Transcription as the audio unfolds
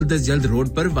जल्द से जल्द रोड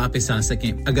पर वापस आ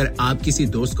सकें अगर आप किसी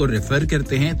दोस्त को रेफर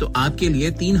करते हैं तो आपके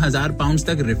लिए 3000 पाउंड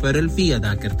तक रेफरल फी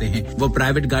अदा करते हैं वो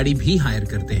प्राइवेट गाड़ी भी हायर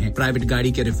करते हैं प्राइवेट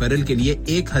गाड़ी के रेफरल के लिए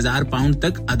 1000 पाउंड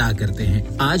तक अदा करते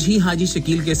हैं आज ही हाजी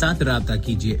शकील के साथ राब्ता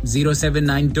कीजिए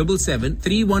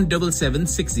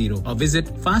 07977317760 और visit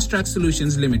fast track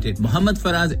solutions limited Mohammad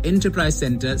Faraz enterprise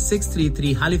centre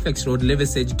 633 Halifax road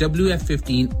Liversedge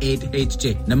WF15 8HJ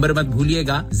number मत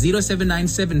भूलिएगा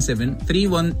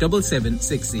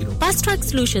 07977317760 Fast Track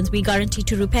Solutions we guarantee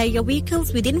to repair your vehicles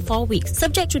within 4 weeks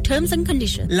subject to terms and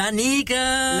conditions Lanika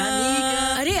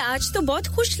अरे आज तो बहुत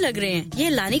खुश लग रहे हैं ये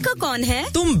लानिका कौन है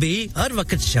तुम भी हर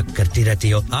वक्त शक करती रहती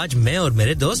हो आज मैं और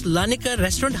मेरे दोस्त लानिका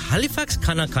रेस्टोरेंट हैलिफैक्स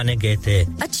खाना खाने गए थे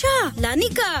अच्छा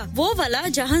लानिका वो वाला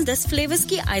जहां 10 फ्लेवर्स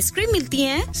की आइसक्रीम मिलती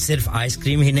है सिर्फ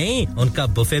आइसक्रीम ही नहीं उनका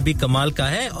बुफे भी कमाल का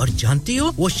है और जानती हो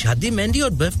वो शादी मेहंदी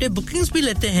और बर्थडे बुकिंग्स भी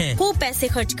लेते हैं खूब पैसे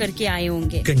खर्च करके आए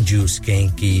होंगे कंजूस कहीं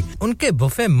की उनके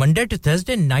buffet Monday to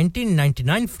Thursday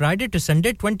 1999 Friday to Sunday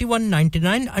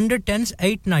 2199 under 10s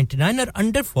 899 और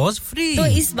अंडर 4s फ्री तो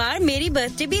इस बार मेरी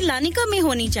बर्थडे भी लानिका में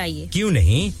होनी चाहिए क्यों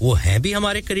नहीं वो है भी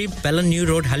हमारे करीब पेलन new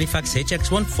road Halifax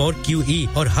HX1 4QE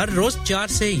और हर रोज 4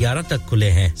 से 11 तक खुले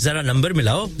हैं जरा नंबर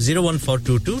मिलाओ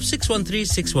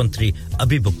 01422613613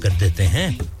 अभी बुक कर देते हैं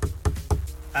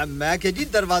मैं के जी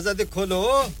दरवाजा दे खोलो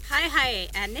हाय हाय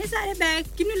एने सारे बैग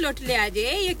किनु लुट ले आजे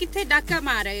ये किथे डाका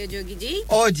मार रहे हो जोगी जी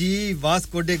ओ जी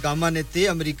वास्को डे गामा ने ते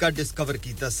अमेरिका डिस्कवर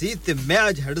कीता सी ते मैं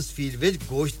आज हडर्सफील्ड विच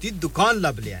गोश्त दी दुकान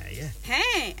लब ले आया है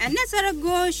एने सारा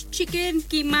गोश्त चिकन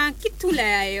कीमा किथु ले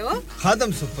आए हो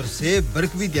खादम सुपर से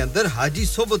बरकवी दे अंदर हाजी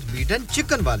सोबत मीट एंड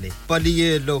चिकन वाले पलिए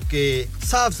लोके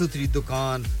साफ सुथरी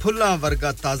दुकान फुल्ला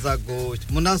वर्गा ताजा गोश्त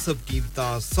मुनासिब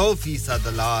कीमतां 100%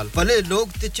 दलाल भले लोग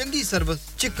ते चंगी service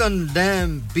chicken lamb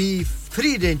beef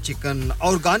free range chicken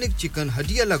organic chicken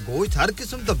हड्डियाला गोश्त हर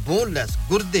किस्म दा बोनलेस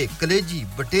गुर्दे कलेजी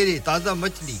बटेरे ताजा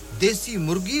मछली देसी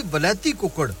मुर्गी बलाती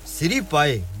कुकड़ सिरी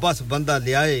पाए बस बंदा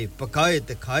ले आए पकाए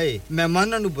ते खाए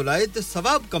मेहमानां नु बुलाए ते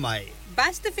सवाब कमाए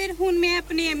बस तो फिर हुन मैं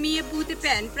अपने अम्मी अब्बू ते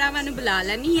भैन भरावां नु बुला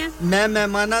लनी है मैं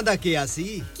मेहमानां दा किया सी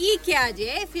की क्या जे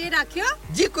फिर आखियो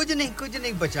जी कुछ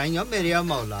नहीं बचाइयो मेरे आ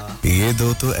मौला ये दो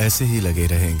तो ऐसे ही लगे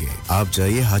रहेंगे आप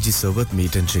जाइए हाजी सोबत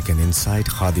meat and chicken inside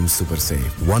Khadim super से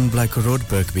 1 Black Road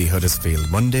Birkby Huddersfield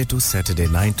Monday to Saturday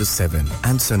 9 to 7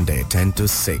 and Sunday 10 to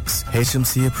 6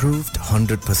 HMC approved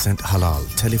 100% halal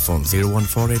telephone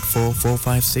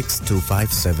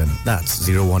 01484456257 that's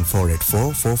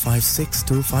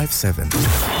 01484456257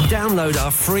 Download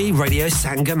our free Radio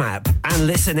Sangam app and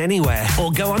listen anywhere or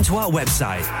go onto our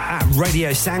website at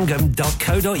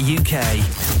radiosangam.co.uk.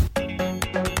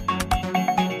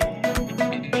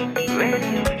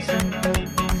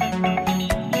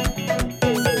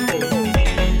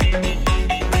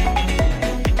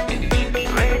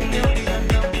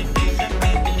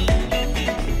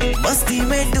 मस्ती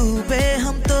में डूबे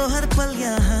हम तो हर पल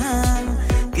यहाँ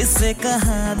किससे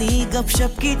कहानी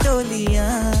गपशप की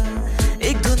टोलियां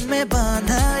एक धुन में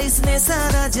बांधा इसने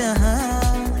सारा जहां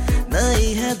नई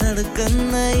है धड़कन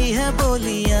नई है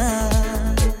बोलियां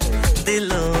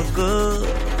दिलों को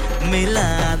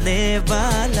मिलाने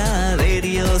वाला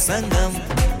रेडियो संगम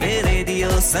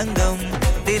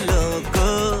दिलों को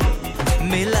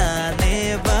मिलाने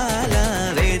वाला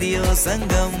रेडियो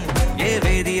संगम ये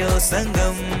रेडियो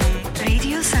संगम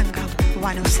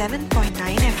 107.9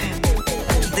 FM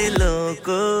दिलों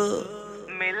को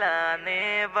मिलाने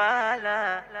वाला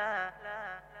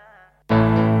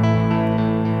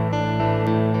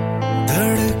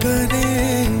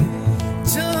धड़कनें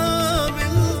जहाँ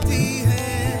मिलती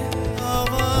हैं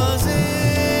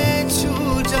आवाज़ें छू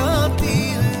जाती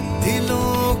हैं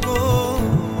दिलों को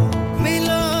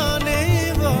मिलाने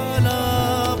वाला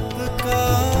आपका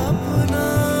अपना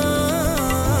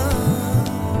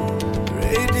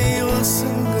रेडियो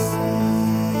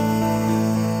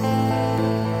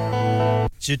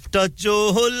चिट्टा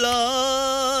चोला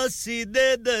सीधे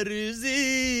दर्जी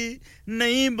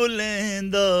नहीं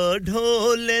बुलेंदा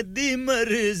ढोले दी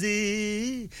मर्जी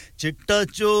चिट्टा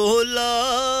चोला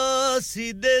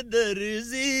सीधे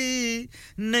दर्जी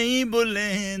नहीं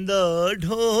बुलेंदा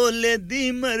ढोले दी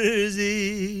मर्जी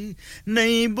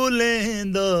नहीं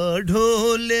बुलेंदा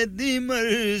ढोले दी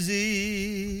मर्जी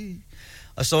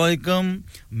अस्सलाम वालेकुम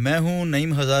मैं हूं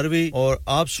नईम हजारवी और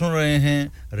आप सुन रहे हैं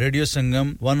रेडियो संगम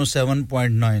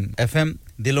 107.9 FM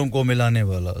दिलों को मिलाने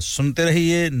वाला सुनते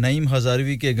रहिए नईम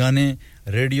हजारवी के गाने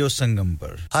रेडियो संगम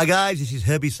पर Hi guys this is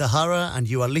Herbie Sahara and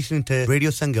you are listening to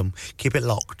Radio Sangam keep it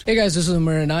locked Hey guys this is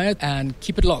Umar Inayat and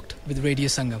keep it locked with Radio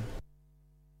Sangam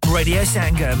Radio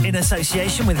Sangam, in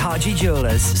association with Haji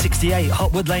Jewellers, 68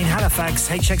 Hotwood Lane, Halifax,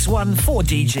 HX1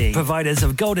 4DG. Providers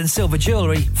of gold and silver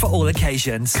jewellery for all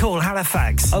occasions. Call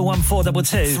Halifax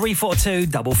 01422 342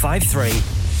 553.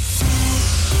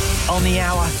 On the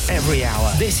hour, every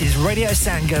hour. This is Radio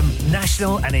Sangam,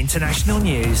 national and international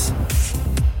news.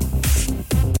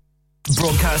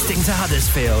 Broadcasting to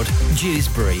Huddersfield,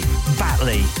 Dewsbury,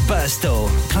 Batley, Birstall,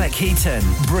 Cleckheaton,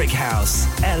 Brickhouse,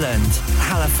 Elland,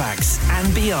 Halifax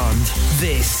and beyond.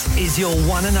 This is your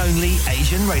one and only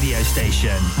Asian radio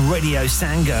station. Radio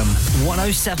Sangam,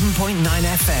 107.9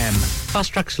 FM.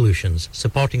 Fast Track Solutions,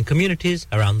 supporting communities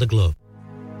around the globe.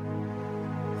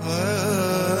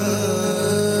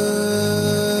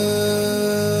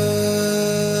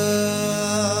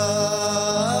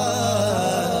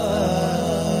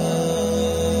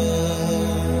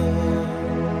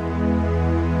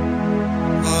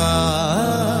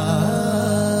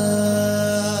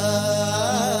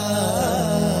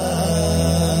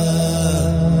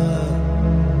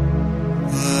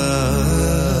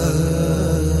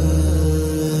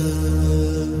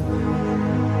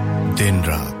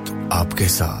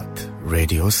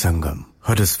 Radio Sangam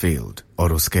Huddersfield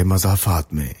और उसके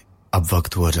मज़ाफ़ात में अब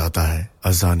वक्त हुआ जाता है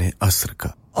अज़ान अस्र का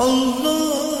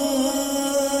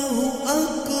अल्लाहु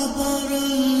अकबर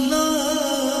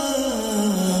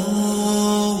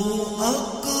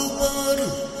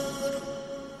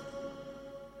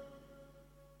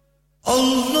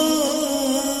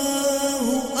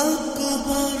अल्लाहु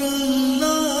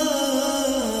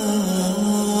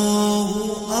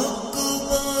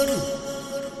अकबर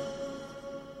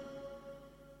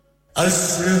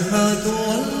अशहदु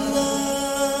अल्ला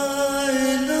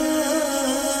इलाहा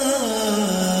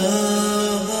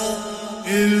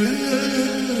इल्लल्लाह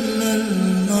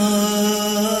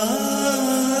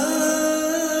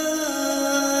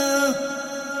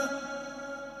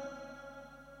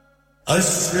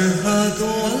अशहदु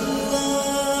अल्ला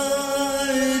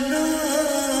इलाहा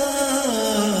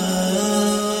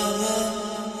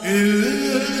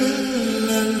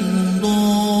इल्लल्लाह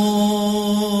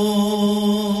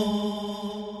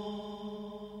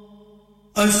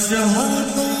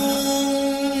أشهد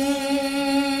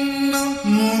أن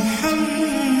محمدًا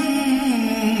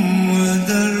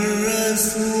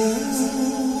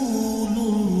رسول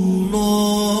الله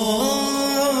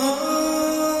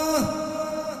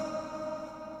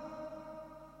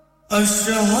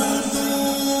أشهد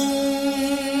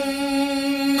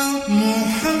أن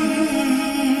محمدًا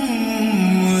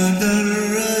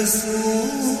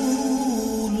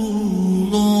رسول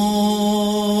الله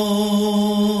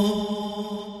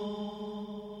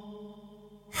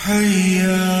حي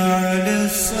على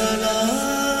الصلاة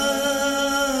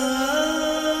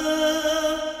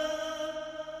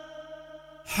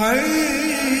حي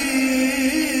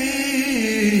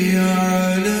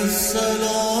على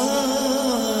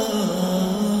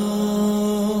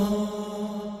الصلاة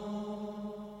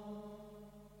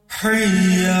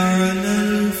حي على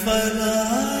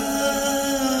الفلاح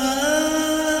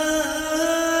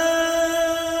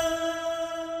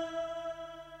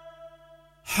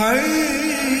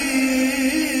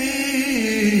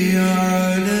حي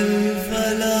على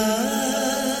الفلاح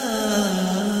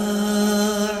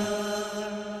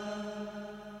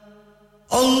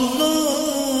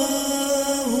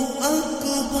الله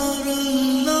أكبر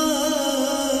الله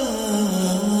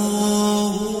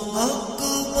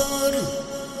أكبر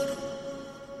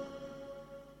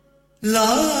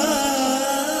لا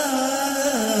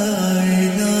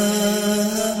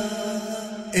إله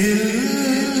إلا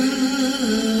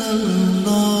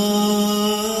الله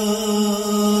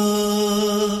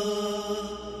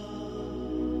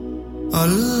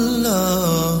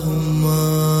اللهم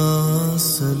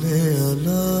صل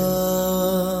على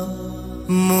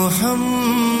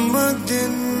محمد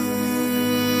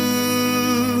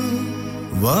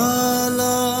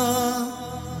وعلى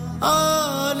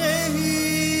آله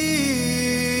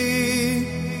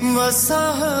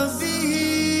وصحبه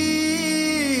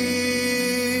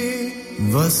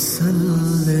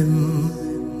وسلم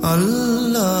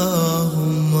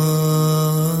اللهم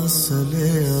صل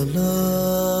على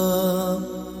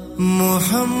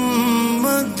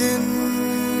محمد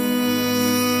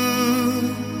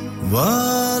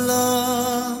وعلى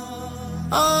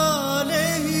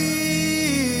آله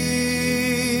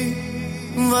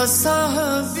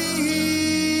وصحبه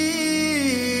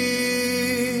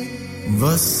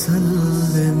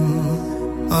وسلم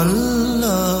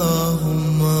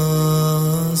اللهم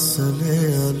صل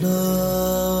على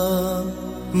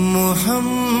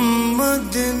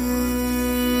محمد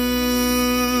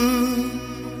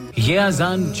ये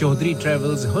अजान Chaudhry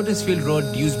travels Huddersfield road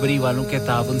Dewsbury वालों के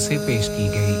ताउन से पेश की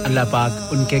गई अल्लाह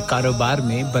पाक उनके कारोबार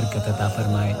में बरकत अता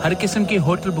फरमाए हर किस्म की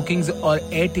होटल बुकिंग्स और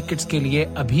एयर टिकट्स के लिए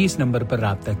अभी इस नंबर पर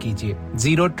राब्ता कीजिए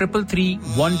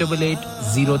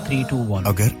 0333188031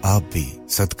 अगर आप भी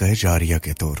सदका जारिया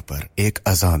के तौर पर एक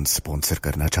अजान स्पॉन्सर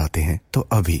करना चाहते हैं तो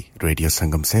अभी रेडियो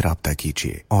संगम से राब्ता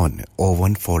कीजिए on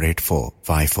 01484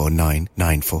 549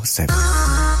 947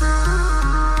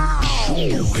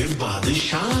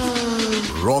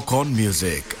 Rock On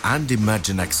Music and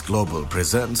ImagineX Global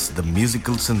presents the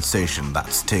musical sensation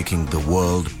that's taking the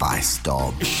world by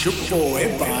storm.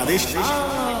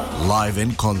 Live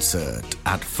in concert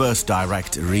at First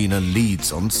Direct Arena,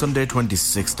 Leeds on Sunday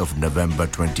 26th of November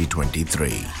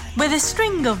 2023. With a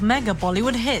string of mega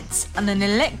Bollywood hits and an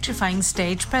electrifying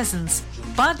stage presence,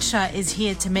 Badshah is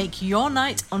here to make your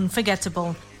night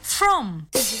unforgettable. From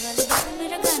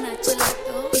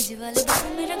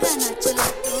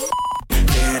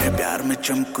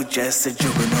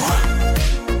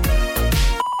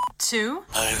to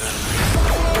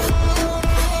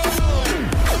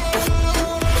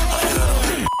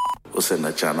उसे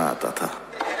नचाना आता था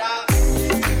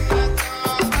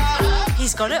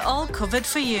He's got it all covered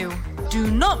for you. Do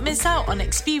not miss out on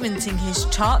experiencing his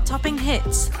chart-topping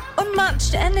hits,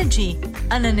 unmatched energy,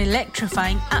 and an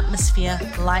electrifying atmosphere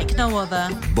like no other.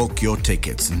 Book your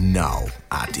tickets now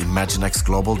at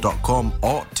imaginexglobal.com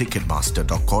or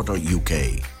ticketmaster.co.uk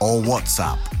or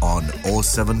WhatsApp on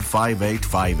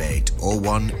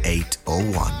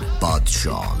 07585801801.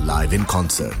 Badshah live in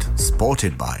concert,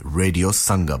 supported by Radio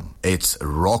Sangam. It's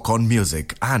Rock On Music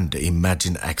and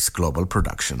ImagineX Global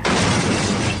production.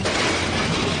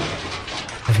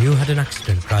 Have you had an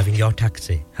accident driving your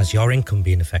taxi? Has your income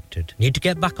been affected? Need to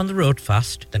get back on the road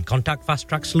fast? Then contact Fast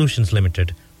Track Solutions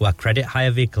Limited, who are credit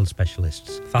hire vehicle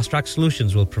specialists. Fast Track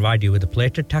Solutions will provide you with a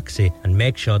plated taxi and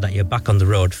make sure that you're back on the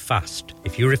road fast.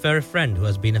 If you refer a friend who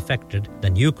has been affected,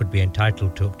 then you could be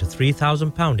entitled to up to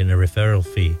 £3,000 in a referral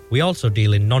fee. We also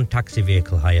deal in non-taxi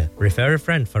vehicle hire. Refer a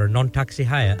friend for a non-taxi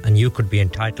hire and you could be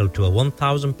entitled to a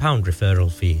 £1,000 referral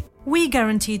fee. We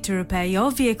guarantee to repair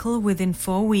your vehicle within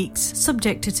 4 weeks,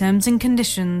 subject to terms and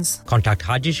conditions. Contact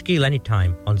Haji Shakil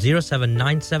anytime on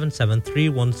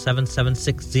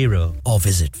 07977317760 or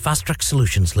visit Fast Track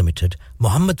Solutions Limited,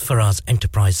 Mohammed Faraz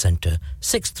Enterprise Centre,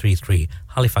 633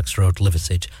 Halifax Road,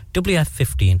 Liversedge,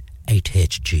 WF15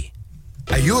 8HG.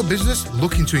 Are you a business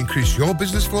looking to increase your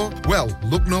business flow? Well,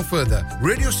 look no further.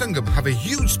 Radio Sangam have a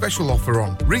huge special offer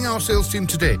on. Ring our sales team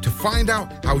today to find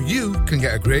out how you can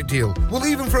get a great deal. We'll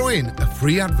even throw in a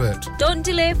free advert. Don't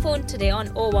delay, phone today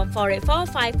on 01484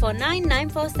 549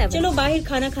 947. चलो बाहर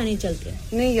खाना खाने चलते हैं.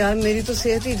 नहीं यार मेरी तो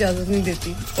सेहत ही इजाजत नहीं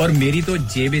देती. और मेरी तो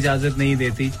जेब इजाजत नहीं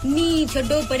देती. नहीं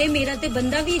छोड़ो परे मेरा ते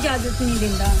बंदा भी इजाजत नहीं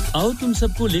देता. आओ तुम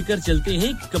सबको लेकर चलते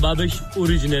हैं कबाबिश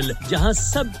ओरिजिनल जहां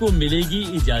सबको मिलेगी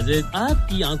इजाजत.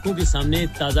 आपकी आंखों के सामने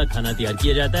ताजा खाना तैयार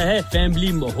किया जाता है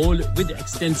फैमिली माहौल with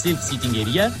extensive seating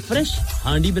area fresh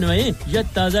हांडी बनवाएं या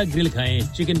ताजा ग्रिल खाएं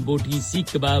chicken boti seekh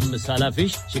kebab masala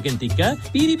fish chicken tikka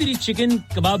peri peri chicken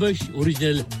Kababish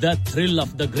original the thrill of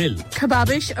the grill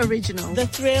Kababish Original The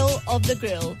Thrill of the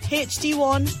Grill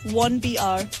HD1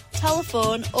 1BR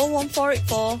Telephone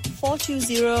 01484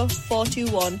 420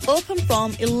 421 Open from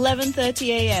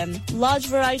 11:30 a.m. Large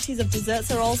varieties of desserts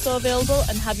are also available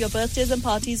and have your birthdays and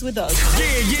parties with us.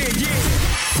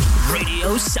 Yeah. Radio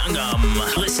Sangam.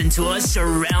 Listen to us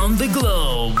around the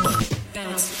globe.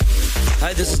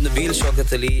 Hi, this is Nabil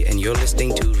Shaukat Ali and you're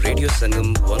listening to Radio Sangam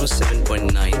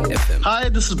 107.9 FM. Hi,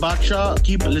 this is Baksha.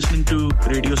 Keep listening to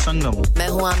Radio Sangam. मैं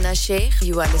हूँ आमना Sheikh.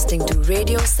 You are listening to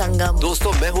Radio Sangam.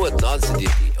 दोस्तों मैं हूँ अदनान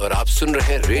सिद्दीकी और आप सुन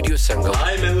रहे हैं radio संगम.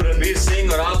 Hi, मैं हूँ रणवीर सिंह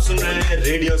और आप सुन रहे हैं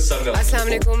रेडियो संगम. अस्सलाम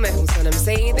वालेकुम मैं हूँ सनम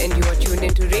Saeed and you are tuned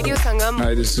into Radio Sangam.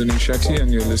 Hi, this is Sunil Shetty and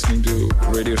you're listening to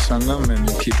Radio Sangam and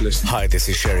keep listening. Hi, this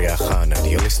is Sharia Khan and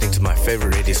you're listening to my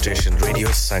favorite radio station Radio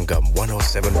Sangam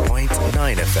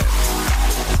 107.9 FM.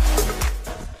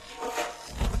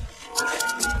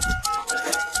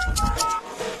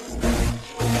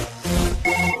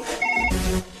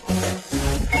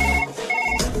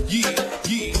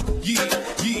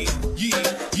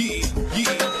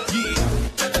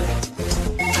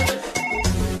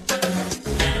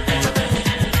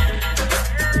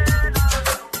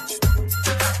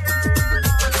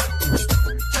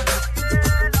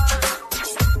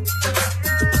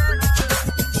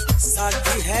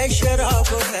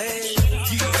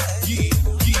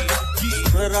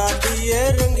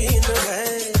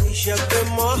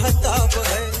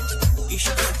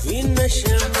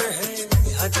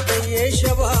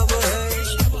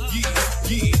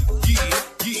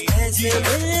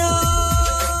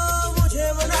 मुझे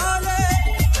बना ले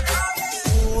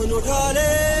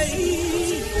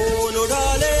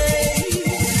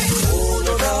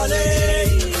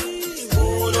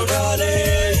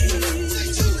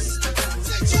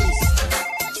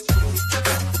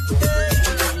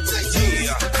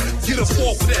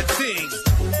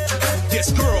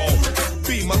Yes, girl,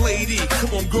 be my lady.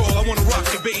 Come on, girl, I wanna rock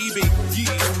it, baby.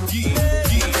 Yeah, yeah,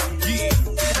 yeah,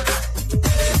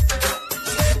 yeah.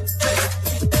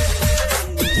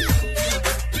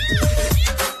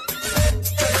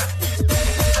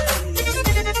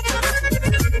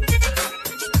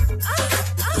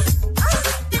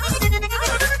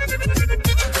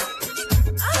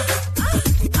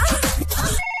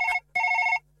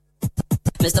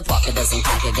 Mr. Parker doesn't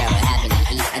think I got what happened.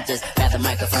 I just grab the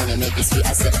microphone and make it sweet.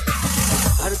 I said,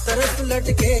 हर तरफ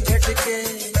लटके झटके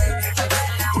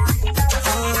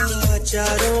हाँ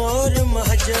चारों ओर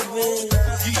महजब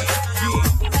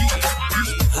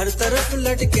हर तरफ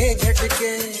लटके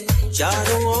झटके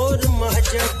चारों ओर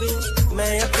महजब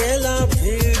मैं अकेला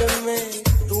भीड़ में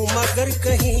तू मगर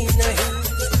कहीं नहीं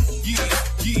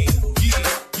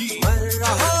मर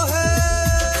रहा है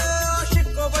आशिक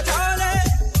को बचा ले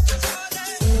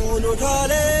खून उठा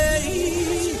ले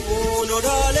खून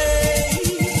उठा ले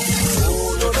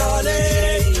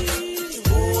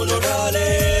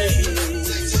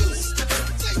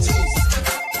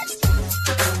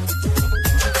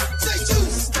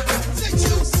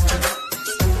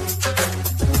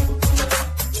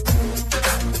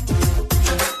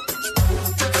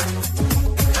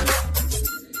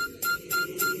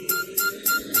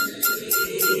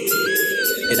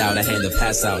Out, I hand the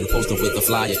pass out and post it with the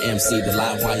flyer. MC, the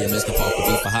live wire, Mr. Parker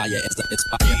be for hire. It's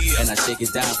fire. And I shake it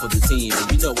down for the team. And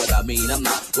you know what I mean. I'm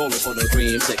not rolling for the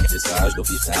cream. Check it, this guy's gonna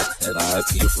be tight. And I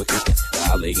see you for kicking.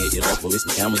 I'll lay it off for this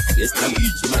camera. It's coming.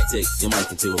 You might take your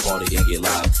mic into a party and get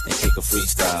live and kick a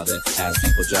freestyle that has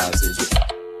people drive since you.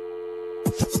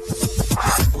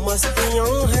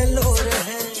 मस्तियों है लोर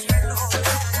है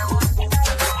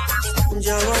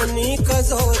जवानी का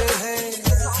जोर है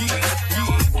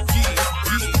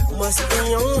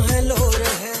मस्तियों है लोर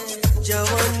है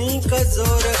जवानी का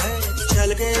जोर है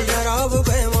चल के शराब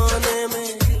पैमाने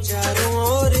में चारों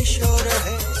ओर शोर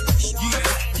है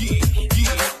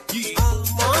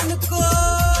आमान को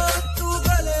तू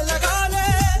गले लगा ले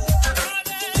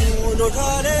खून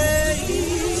उठा ले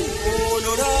खून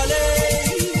उठा ले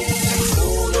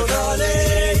खून उठा ले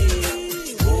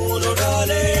खून उठा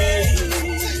ले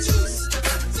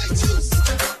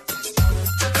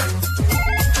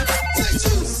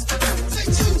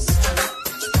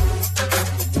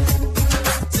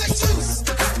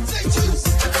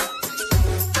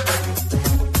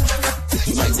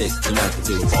You might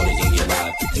do a party and get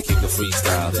live and kick a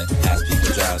freestyle that has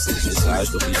people drive. Since your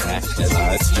size will be packed as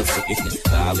I to your freaking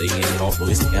dialing it off.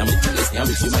 It's gamble.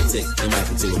 You might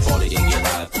do a party and get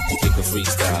live and kick a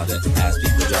freestyle that has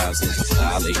people drive. Since your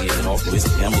dialing it off. It's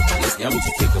gamble.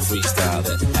 You kick a freestyle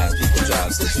that has people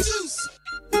drive. Since you.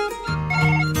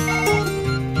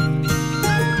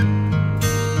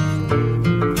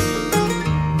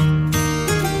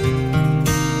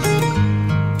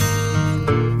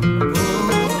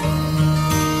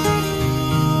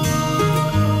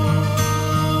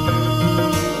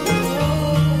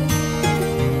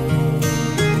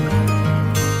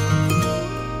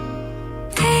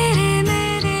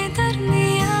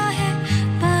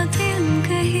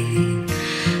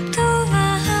 तू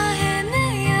वहाँ है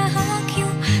मैं यहाँ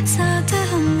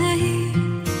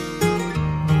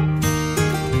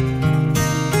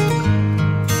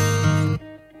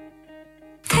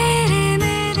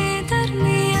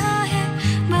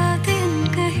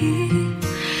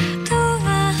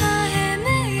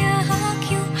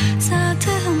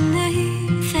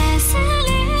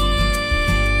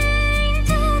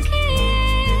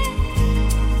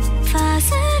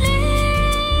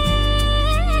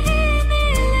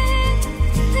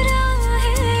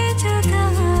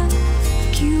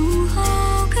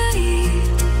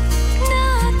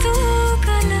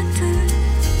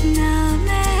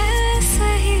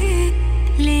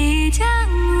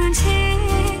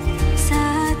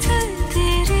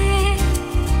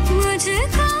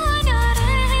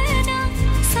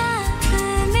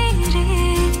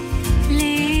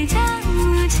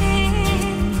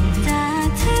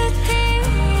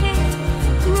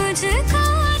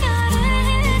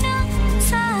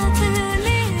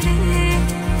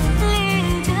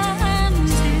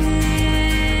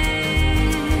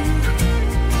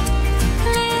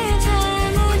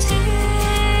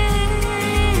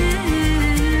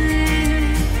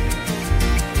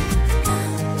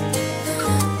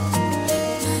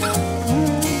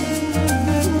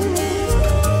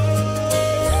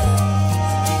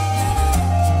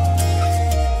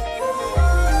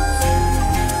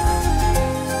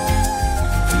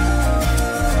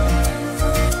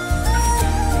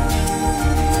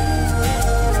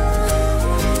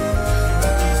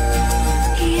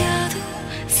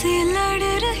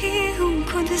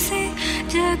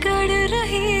जकड़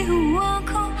रही हूँ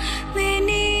आँखों में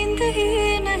नींद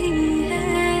ही नहीं है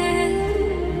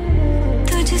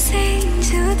तुझसे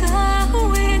जुदा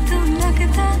हुए तो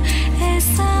लगता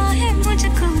ऐसा है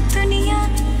मुझको दुनिया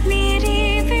मेरी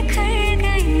बिखर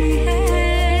गई है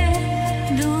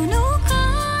दोनों का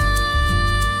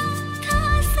था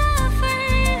सफर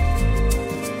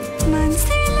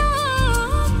मंजिलों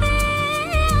पे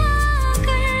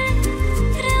आकर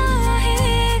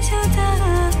राहें जुदा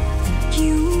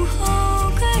क्यों हो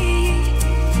गई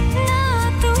ना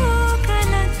तू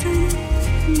गलत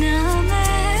ना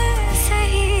मैं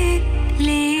सही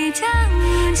ले जा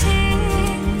मुझे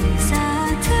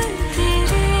साथ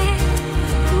तेरे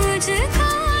मुझको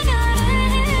ना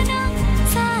रहना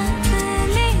साथ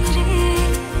मेरे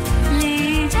ले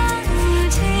जा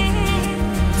मुझे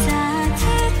साथ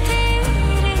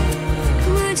तेरे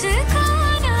मुझको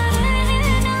ना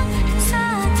रहना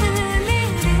साथ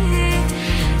मेरे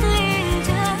ले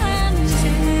जा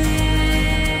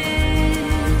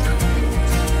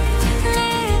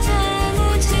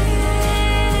मुझे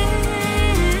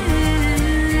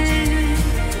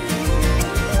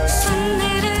सुन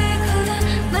मेरे खुदा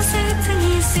बस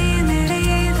इतनी सी मेरी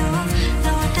दुआ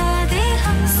लौटा दे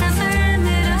हम सफर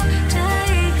मेरा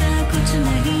जाएगा कुछ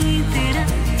नहीं तेरा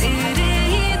तेरे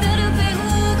ही दर पे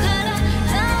हूँ खड़ा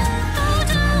जाऊँ तो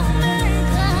जाऊँ मैं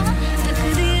कहाँ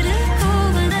तकदीर को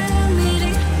बदल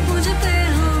मेरे मुझ पे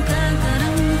होगा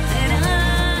करम तेरा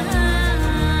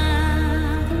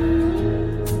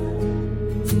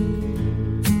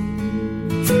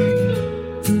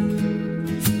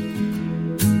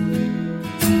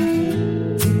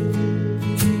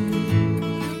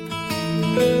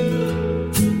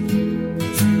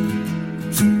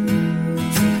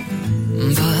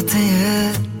बातें हैं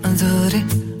अधूरी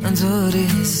अधूरी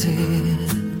सी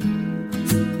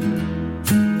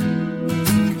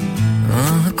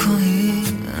आँखों ही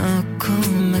आँखों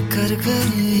में कर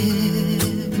गई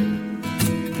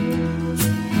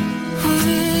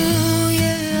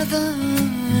ये अदा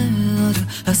और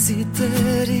हंसी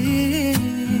तेरी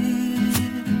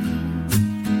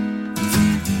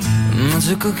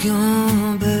मुझको क्यों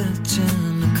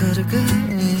बेचैन कर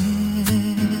गई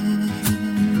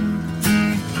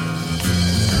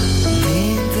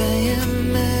नींद ये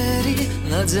मेरी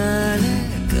न जाने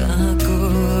कहाँ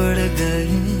कोड़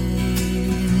गई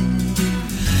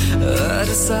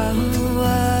अरसा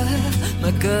हुआ है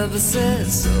मैं कब से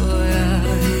सोया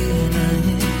ही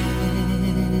नहीं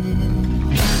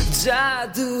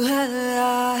जादू है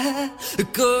आया है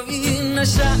कोई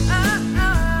नशा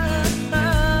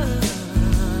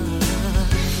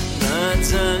न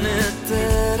जाने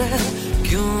तेरे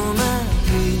क्यों मैं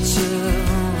पीछे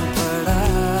हूँ पड़ा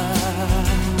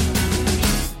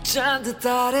चांद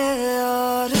तारे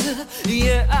और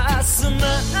ये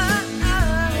आसमां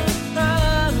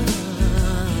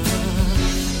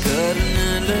करने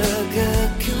लगे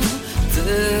क्यों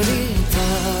तेरी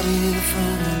तारीफ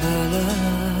भला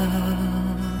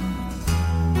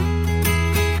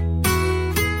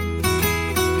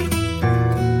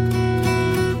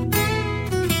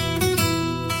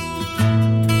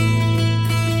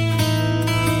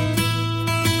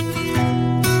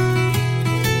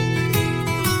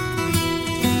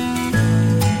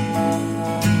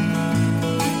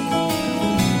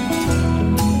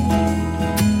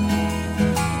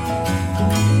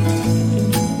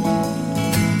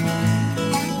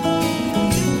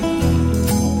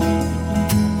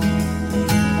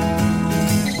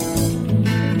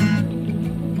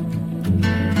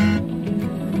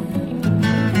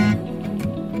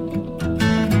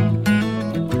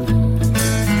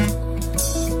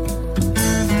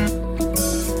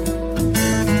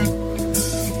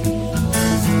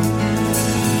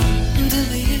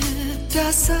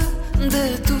दे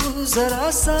तू जरा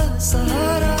सा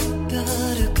सहारा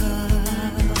प्यार का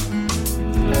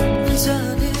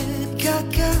जाने क्या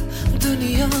क्या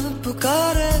दुनिया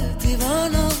पुकारे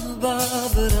दीवाना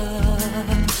बाबरा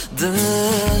दिल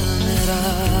मेरा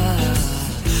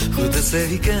खुद से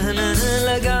ही कहने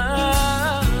लगा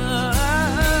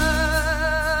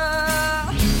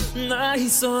ना ही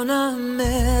सोना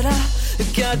मेरा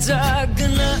क्या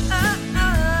जागना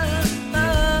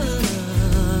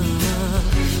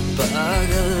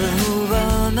पागल हुआ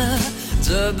मैं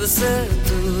जब से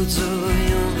तू जो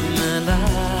यूं मिला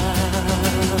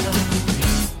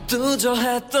तू जो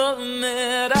है तो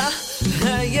मेरा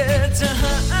है ये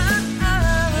जहां मैं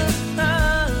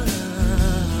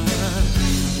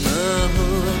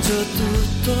हूँ जो तू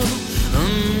तो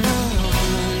हम ना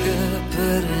होंगे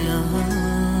फिर यहाँ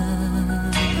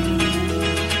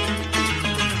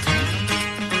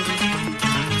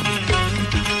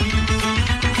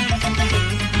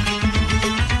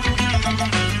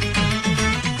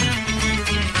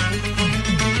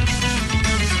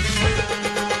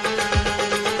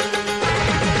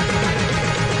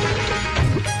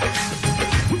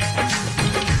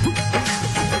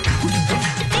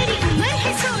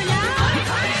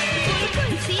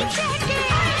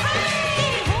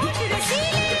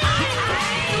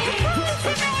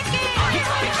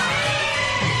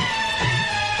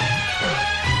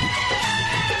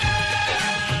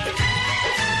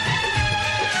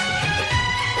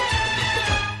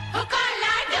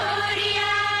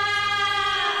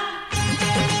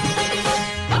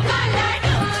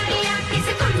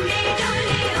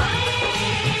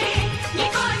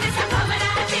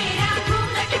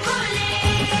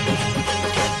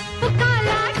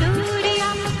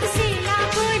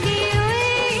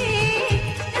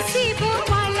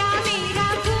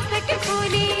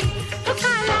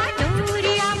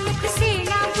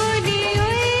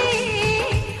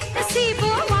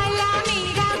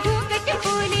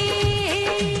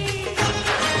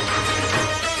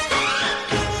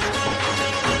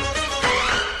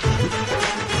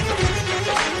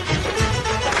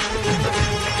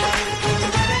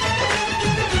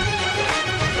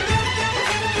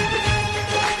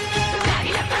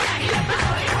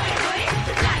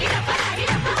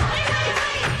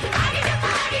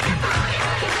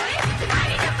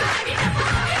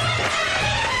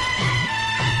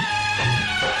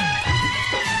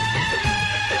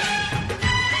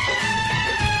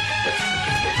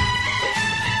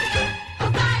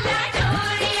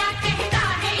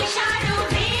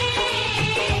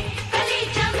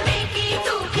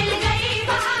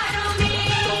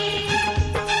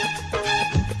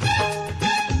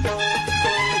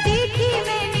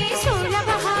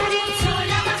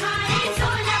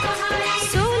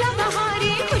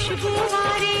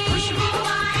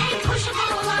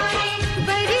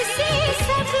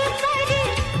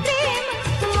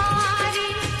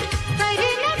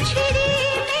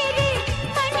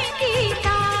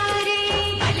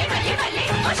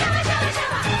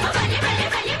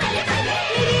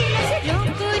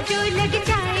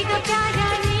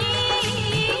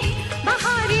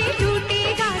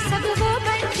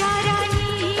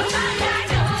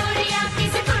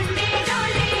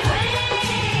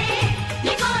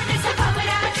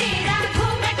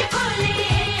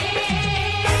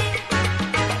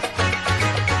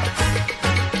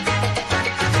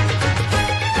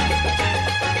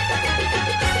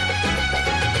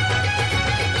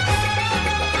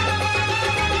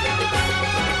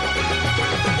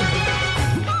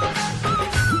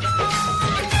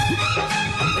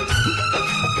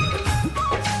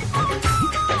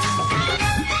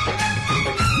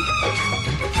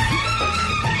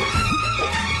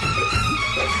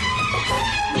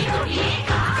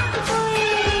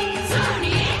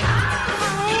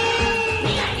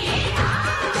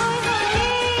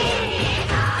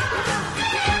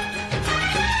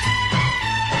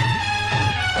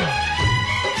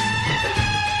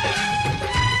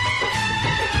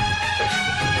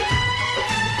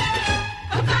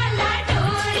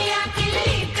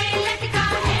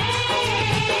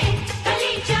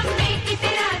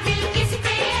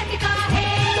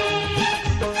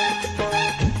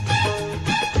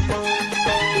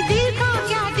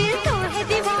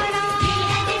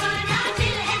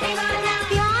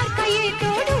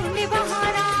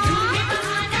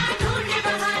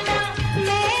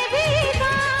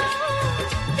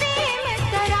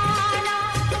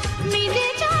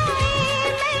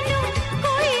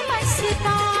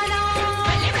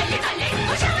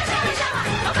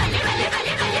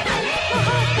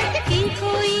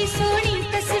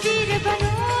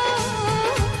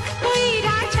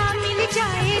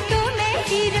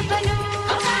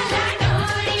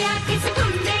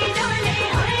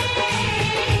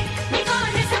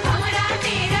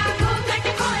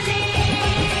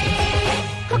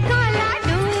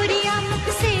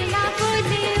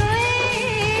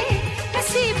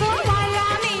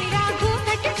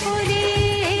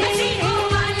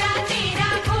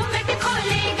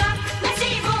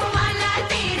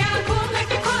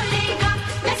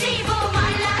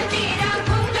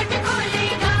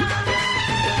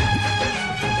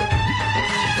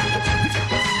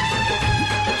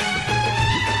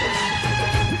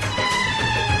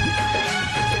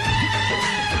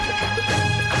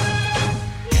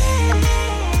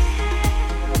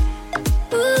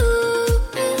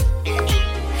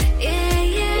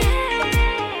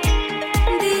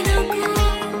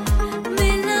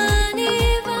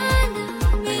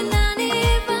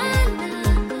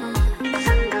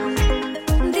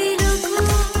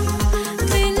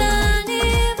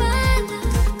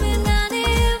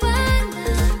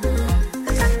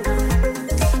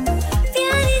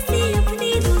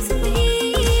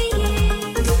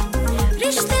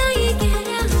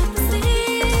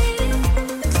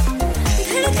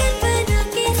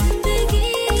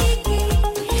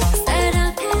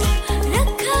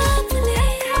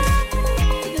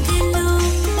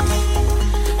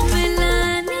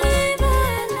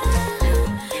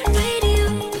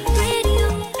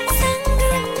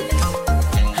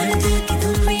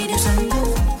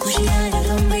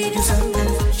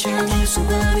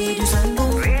सुबह रेडियो संगम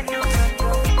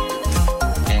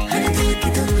हर दिल की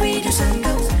धुन रेडियो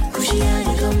संगम खुशियाँ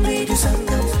ये गम रेडियो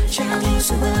संगम शाम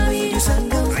सुबह रेडियो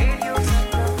संगम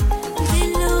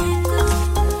दिलों को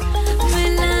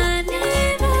मिलाने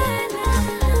वाला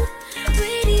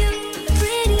रेडियो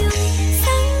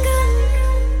संगम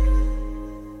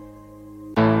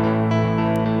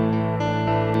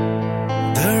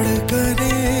धड़कने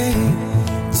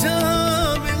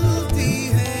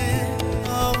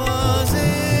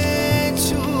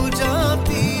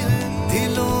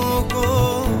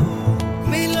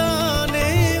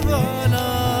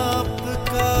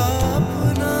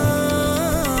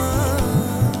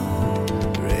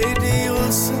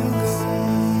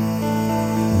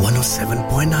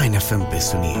FM पे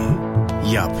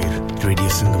सुनिए या फिर रेडियो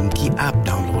संगम की ऐप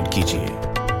डाउनलोड कीजिए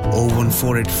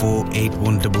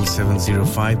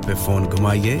 01484817705 पे फोन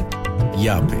घुमाइए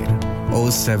या फिर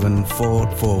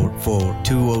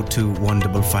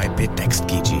 07444202155 पे टेक्स्ट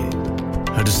कीजिए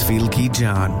हडर्सफील्ड की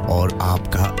जान और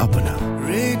आपका अपना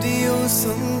रेडियो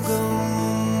संगम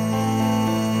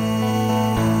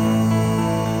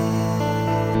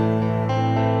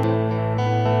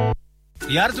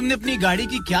यार तुमने अपनी गाड़ी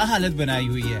की क्या हालत बनाई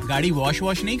हुई है गाड़ी वॉश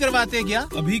नहीं करवाते क्या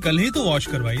अभी कल ही तो वॉश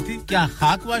करवाई थी क्या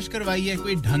खाक वॉश करवाई है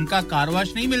कोई ढंग का कार वॉश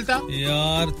नहीं मिलता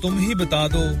यार तुम ही बता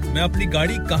दो मैं अपनी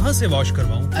गाड़ी कहाँ से वॉश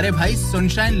करवाऊँ अरे भाई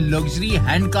sunshine luxury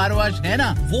hand car wash है ना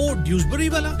वो ड्यूसबरी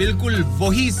वाला बिल्कुल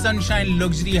वही sunshine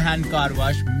luxury hand car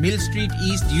wash mill street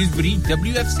east Dewsbury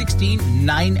WF16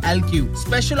 9LQ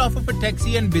special offer for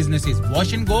taxi and businesses wash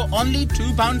and go only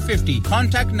 £2.50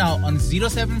 contact now on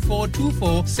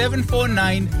 07424749012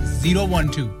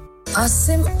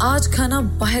 Asim आज खाना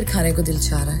बाहर खाने को दिल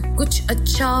चाह रहा है कुछ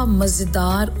अच्छा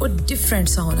मजेदार और डिफरेंट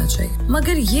सा होना चाहिए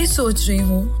मगर ये सोच रही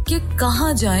हूँ कि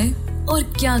कहाँ जाएं और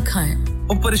क्या खाएं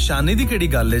ओ परेशानी दी केड़ी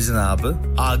गल है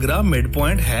जनाब आगरा मिड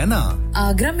पॉइंट है ना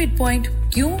आगरा मिड पॉइंट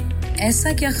क्यों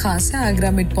ऐसा क्या खास है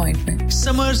आगरा मिड पॉइंट में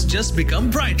Summers just become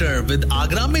brighter with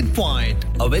Agra Midpoint.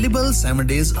 Available 7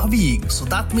 days a week. So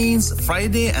that means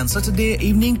Friday and Saturday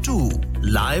evening too.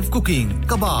 Live cooking,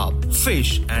 kebab,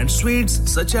 fish and sweets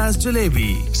such as jalebi.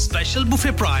 Special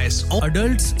buffet price.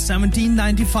 Adults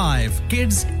 $17.95,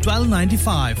 kids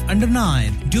 $12.95 under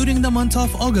 9 during the month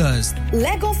of August.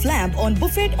 Leg of lamb on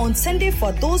buffet on Sunday for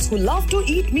those who love to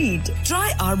eat meat. Try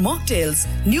our mocktails.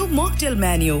 New mocktail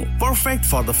menu. Perfect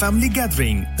for the family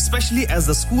gathering, especially as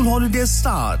the school holidays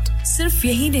start. सिर्फ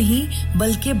यही नहीं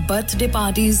बल्कि birthday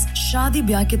parties शादी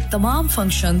ब्याह के तमाम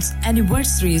functions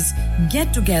anniversaries get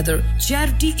together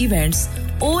charity events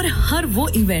और हर वो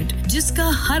इवेंट जिसका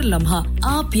हर लम्हा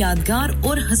आप यादगार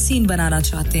और हसीन बनाना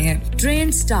चाहते हैं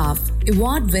ट्रेन स्टाफ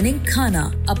अवार्ड विनिंग खाना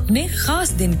अपने खास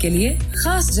दिन के लिए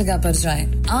खास जगह पर जाएं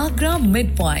Agra mid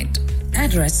point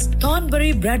Address Thornbury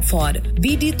Bradford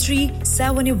BD3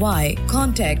 7Y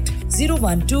Contact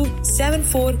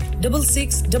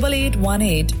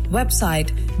 01274668818 Website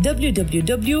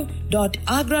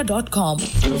www.agra.com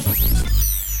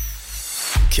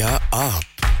क्या आप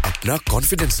अपना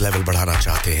कॉन्फिडेंस लेवल बढ़ाना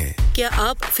चाहते हैं क्या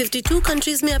आप 52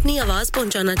 कंट्रीज में अपनी आवाज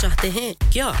पहुंचाना चाहते हैं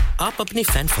क्या आप अपनी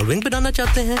फैन फॉलोइंग बनाना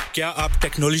चाहते हैं क्या आप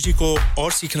टेक्नोलॉजी को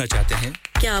और सीखना चाहते हैं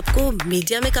क्या आपको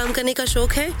मीडिया में काम करने का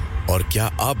शौक है और क्या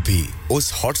आप भी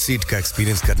उस हॉट सीट का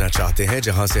एक्सपीरियंस करना चाहते हैं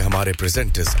जहां से हमारे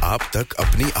प्रेजेंटर्स आप तक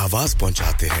अपनी आवाज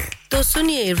पहुंचाते हैं तो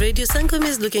सुनिए radio Sangam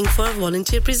is looking for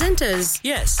volunteer presenters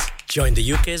yes join the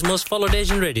UK's most followed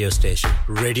Asian radio station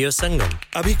Radio Sangam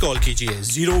अभी कॉल कीजिए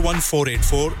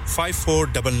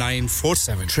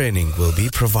 01484549947 training will be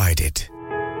provided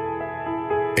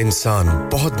इंसान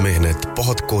बहुत मेहनत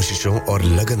बहुत कोशिशों और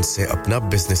लगन से अपना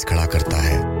बिजनेस खड़ा करता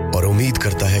है और उम्मीद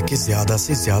करता है कि ज्यादा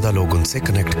से ज्यादा लोग उनसे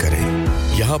कनेक्ट करें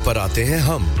यहाँ पर आते हैं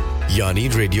हम यानी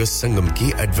रेडियो संगम की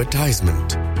एडवर्टाइजमेंट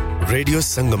रेडियो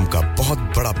संगम का बहुत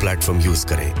बड़ा प्लेटफॉर्म यूज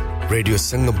करें रेडियो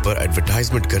संगम पर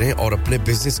एडवर्टाइजमेंट करें और अपने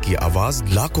बिजनेस की आवाज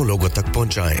लाखों लोगों तक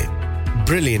पहुंचाएं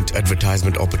Brilliant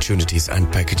advertisement opportunities and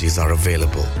packages are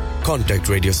available. Contact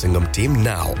Radio Sangam team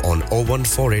now on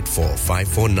 01484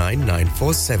 549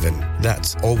 947.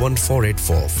 That's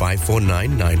 01484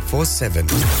 549 947.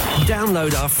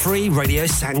 Download our free Radio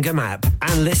Sangam app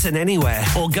and listen anywhere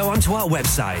or go onto our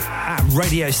website at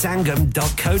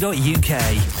radiosangam.co.uk.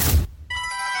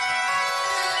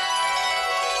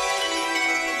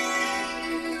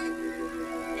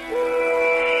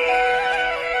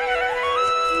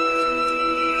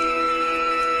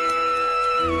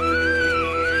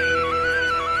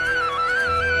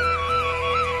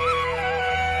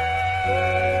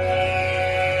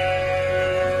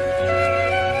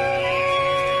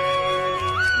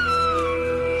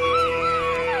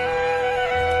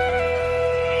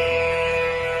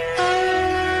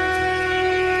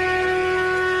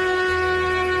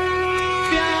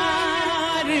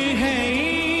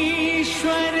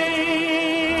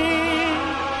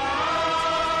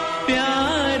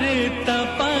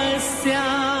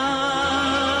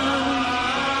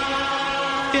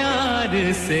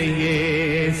 से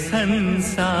ये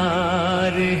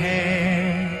संसार है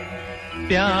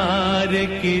प्यार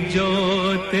की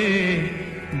ज्योत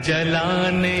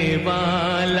जलाने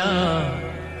वाला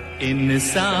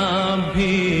इंसान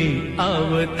भी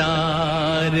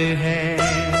अवतार है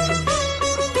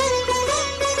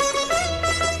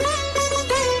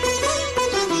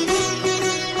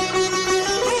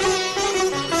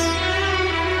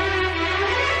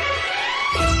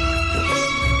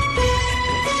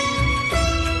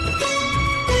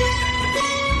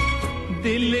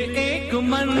दिल एक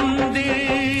मंदिर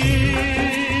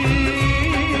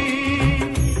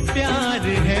प्यार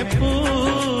है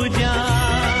पूजा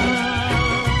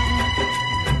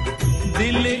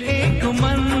दिल एक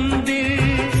मंदिर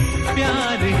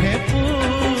प्यार है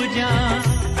पूजा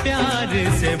प्यार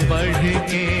से बढ़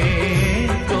के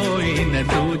कोई न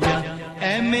दूजा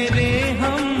ऐ मेरे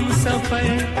हम सफर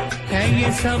है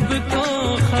ये सबको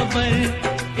खबर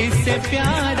इससे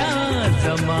प्यारा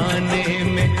जमाने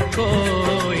में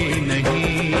कोई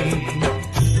नहीं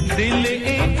दिल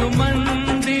एक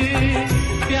मंदिर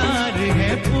प्यार है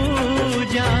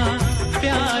पूजा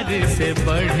प्यार से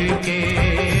बढ़ के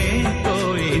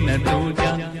कोई न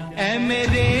दूजा ऐ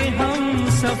मेरे हम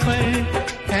सफर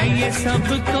है ये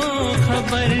सबको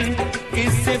खबर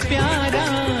इससे प्यारा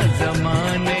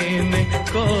जमाने में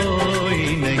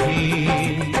कोई नहीं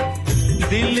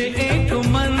दिल एक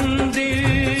मंदिर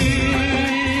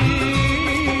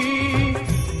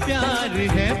प्यार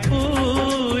है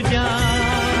पूजा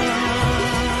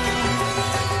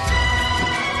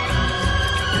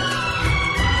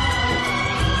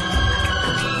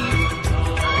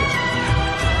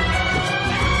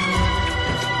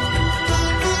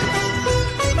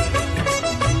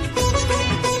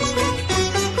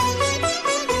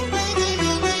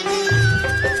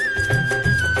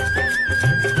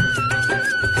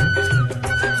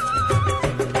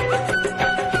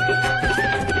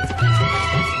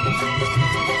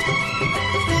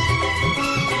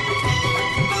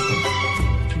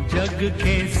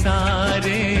के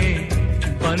सारे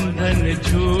बंधन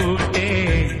झूठे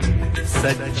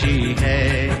सच्ची है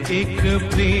एक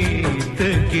प्रीत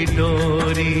की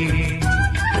डोरी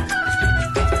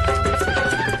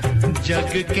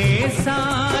जग के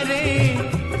सारे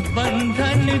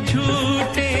बंधन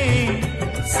झूठे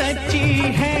सच्ची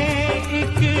है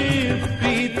एक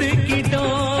प्रीत की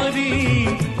डोरी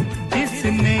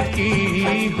जिसने की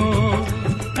हो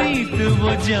प्रीत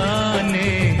वो जाने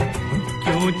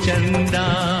क्यों चंदा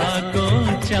को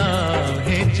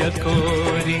चाहे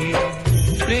चकोरी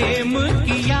प्रेम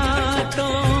किया तो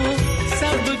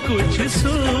सब कुछ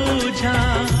सूझा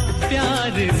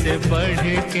प्यार से बढ़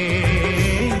के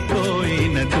कोई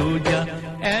न दूजा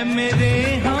ऐ मेरे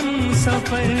हम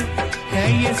सफर है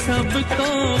ये सबको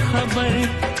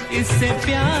खबर इससे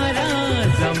प्यारा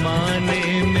जमाने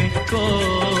में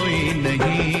कोई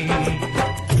नहीं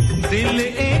दिल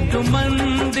एक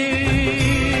मंदिर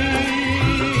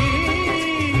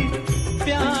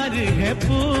प्यार है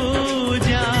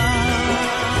पूजा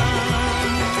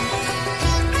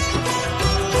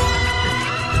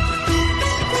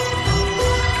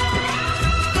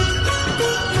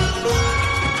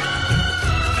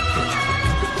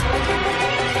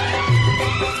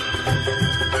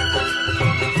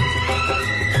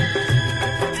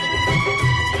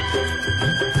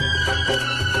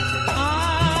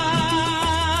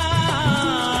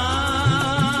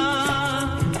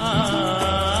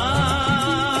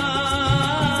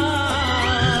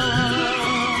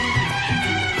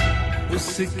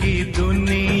उसकी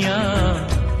दुनिया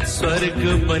स्वर्ग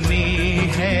बनी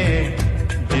है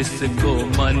जिसको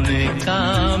मन का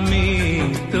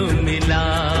मीत मिला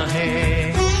है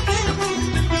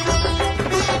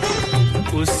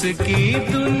उसकी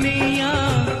दुनिया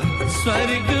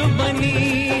स्वर्ग बनी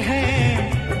है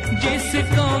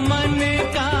जिसको मन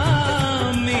का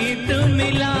मीत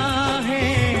मिला है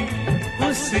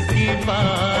उसकी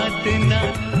बात न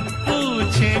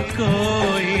पूछे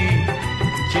कोई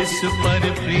जिस पर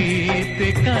प्रीत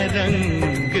का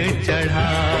रंग चढ़ा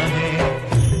है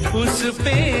उस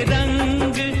पे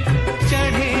रंग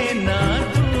चढ़े ना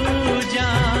दूजा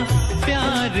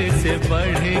प्यार से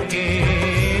बढ़ के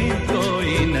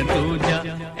कोई न दूजा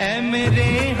ऐ मेरे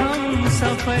हम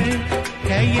सफर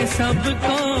है ये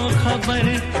सबको खबर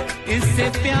इससे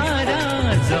प्यारा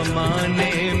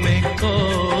जमाने में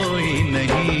कोई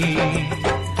नहीं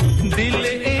दिल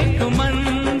एक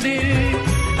मंदिर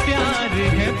प्यार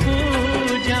है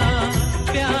पूजा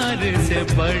प्यार से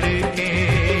बढ़ के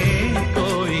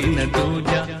कोई न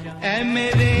दूजा ऐ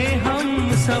मेरे हम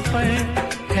सफर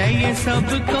है ये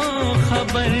सबको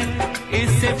खबर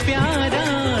इससे प्यारा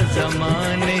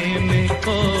जमाने में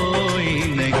कोई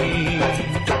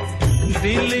नहीं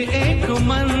दिल एक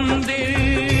मंदिर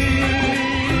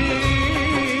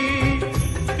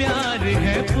प्यार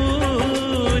है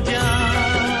पूजा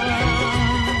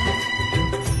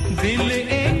दिल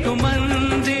एक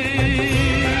मंदिर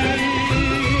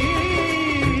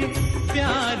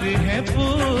प्यार है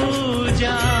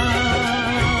पूजा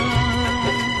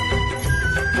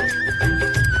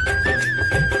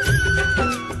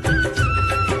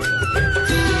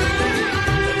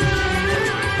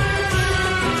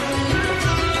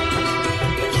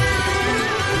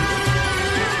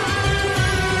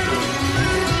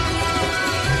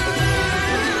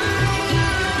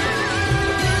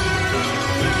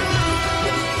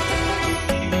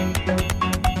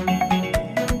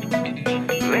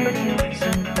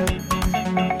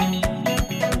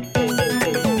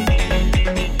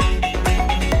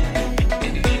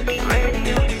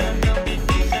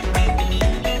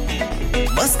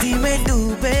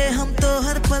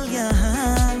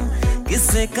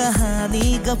कहानी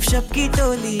गपशप की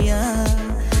टोलियां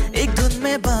एक धुन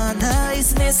में बांधा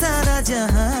इसने सारा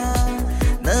जहां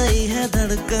नई है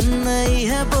धड़कन नई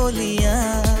है बोलियां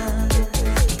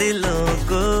दिलों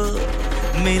को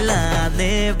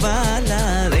मिलाने वाला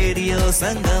रेडियो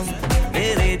संगम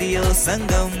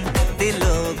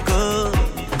दिलों को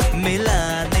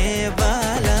मिलाने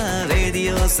वाला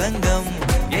रेडियो संगम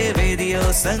ये रेडियो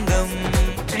संगम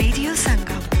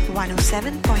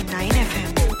 107.9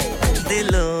 FM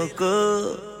दिलों को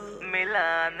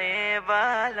मिलाने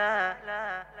वाला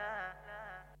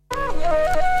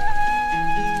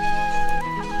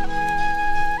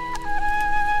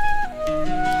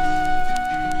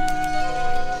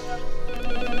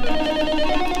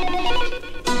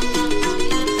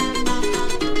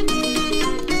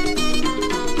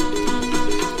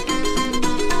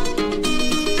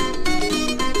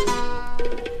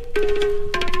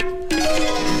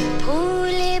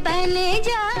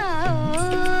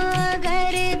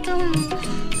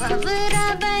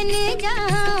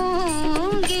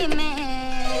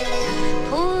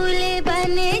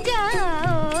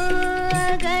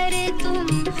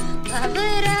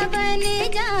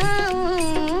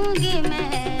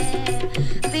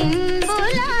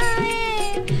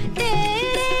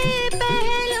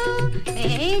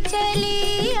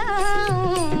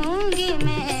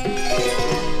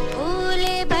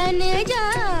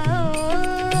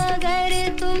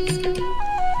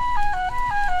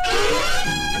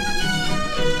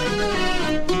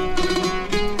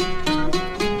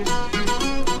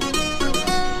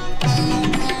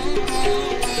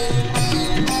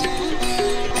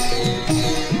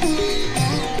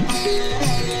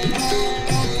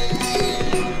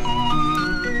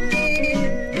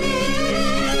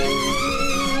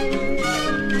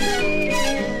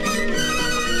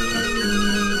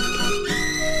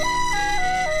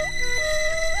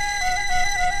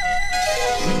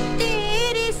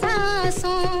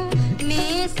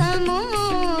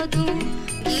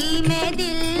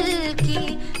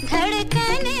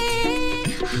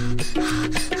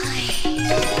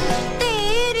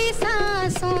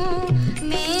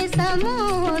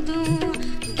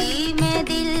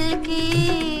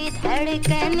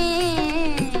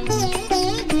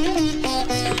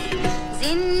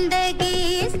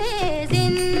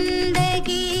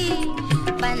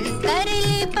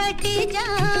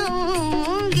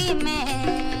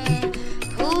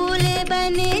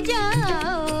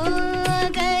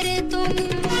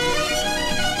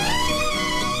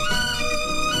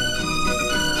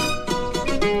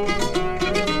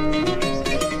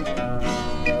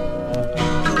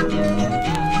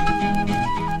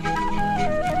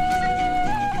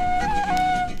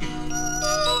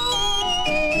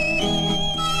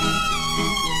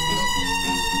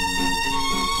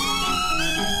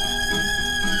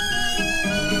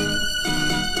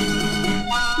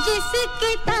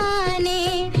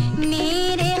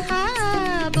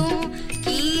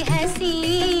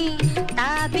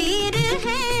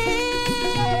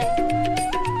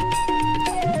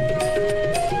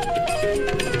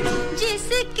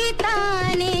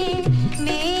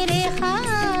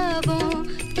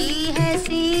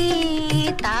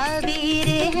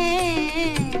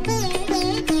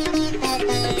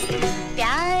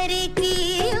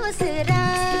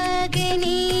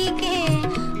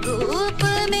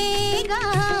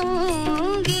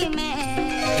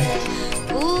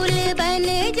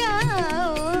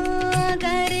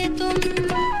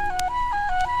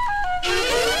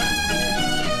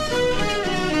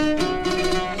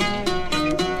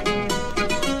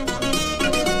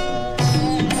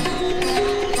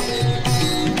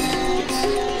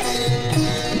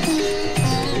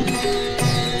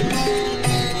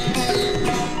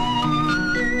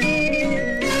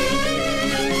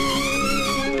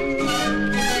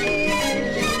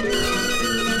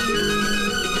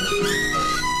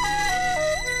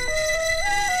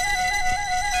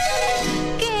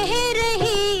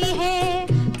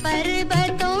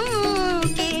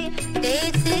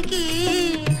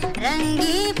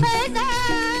रंगी फजा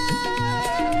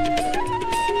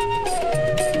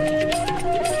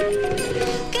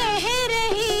कह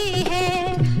रही है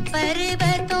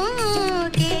पर्वतों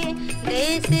के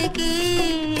देश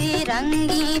की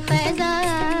रंगी फजा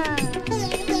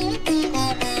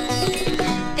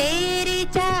तेरी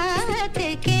चाहत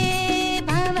के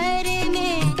भंवर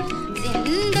में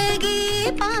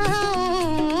जिंदगी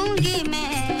पाऊंगी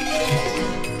मैं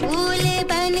फूल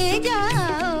बन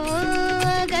जाओ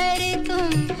अगर तुम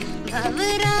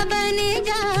भंवरा बन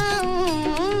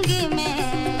जाऊंगी मैं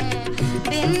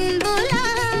बिन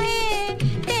बुलाए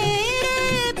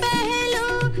तेरे पहलू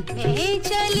में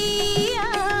चली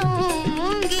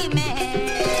आऊंगी मैं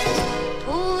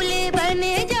फूल बन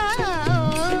जाओ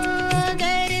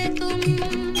अगर तुम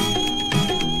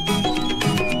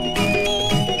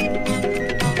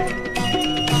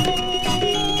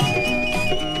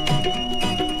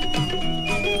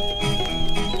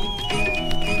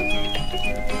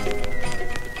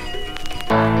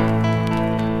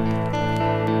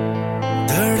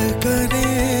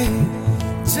धड़कनें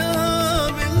जहाँ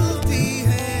मिलती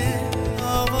हैं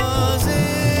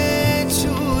आवाजें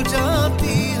छू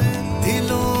जाती हैं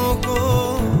दिलों को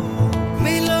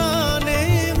मिलाने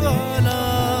वाला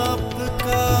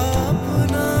आपका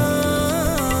अपना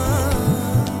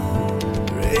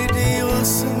radio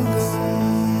Sangam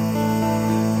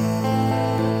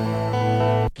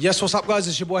Yes, what's up, guys?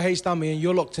 It's your boy Hayes Dummy, and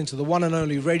you're locked into the one and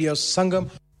only Radio Sangam.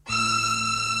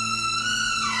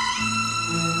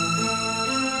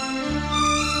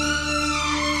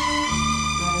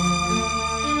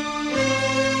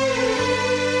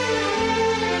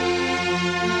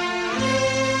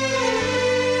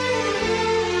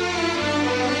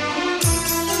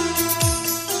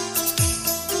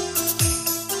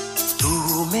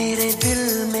 तू मेरे दिल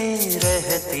में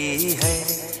रहती है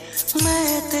मैं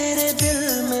तेरे दिल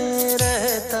में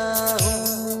रहता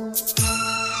हूँ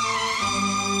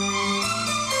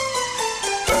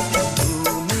तू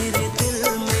मेरे दिल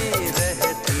में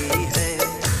रहती है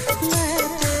मैं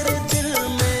तेरे दिल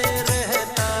में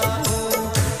रहता हूँ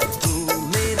तू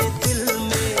मेरे दिल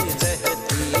में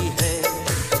रहती है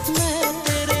मैं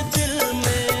तेरे दिल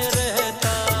में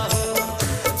रहता हूँ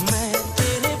मैं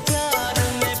तेरे प्यार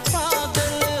में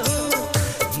पागल हूँ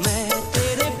मैं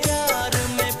तेरे प्यार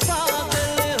में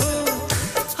पागल हूँ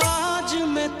आज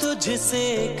मैं तुझसे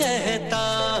कहता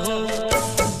हूँ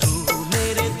तू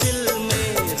मेरे दिल में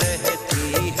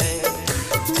रहती है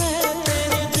मैं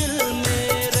तेरे दिल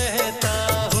में रहता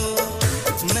हूँ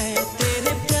मैं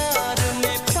तेरे प्यार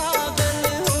में पागल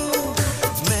हूँ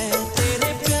मैं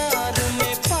तेरे प्यार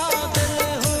में पागल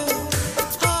हूँ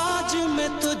आज मैं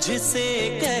तुझसे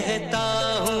कहता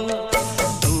हूँ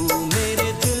तू मेरे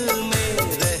दिल में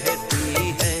रहती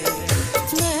है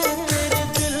मैं तेरे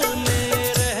दिल में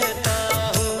रहता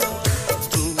हूँ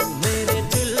तू मेरे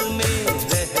दिल में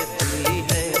रहती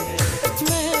है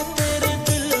मैं तेरे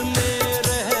दिल में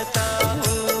रहता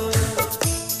हूँ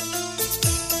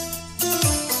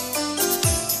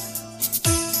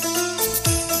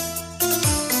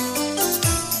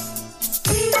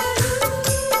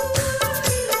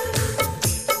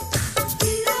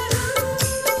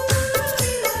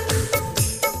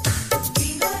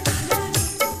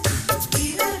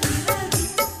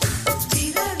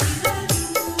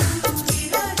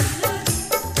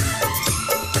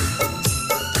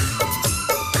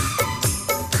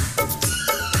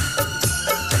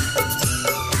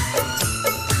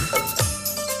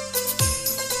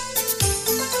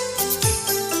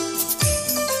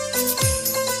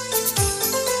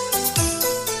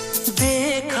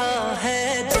देखा है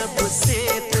जब से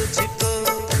तुझको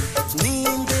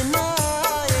नींद ना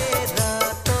आए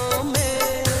रातों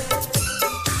में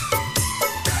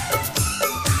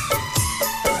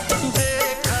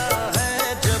देखा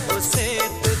है जब से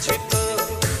तुझको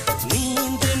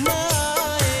नींद ना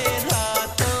आए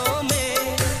रातों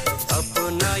में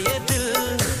अपना ये दिल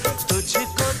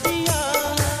तुझको दिया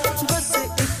बस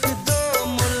एक दो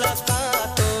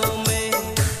मुलाकातों में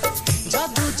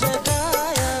जादू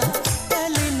जगाया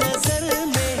पहली नजर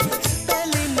में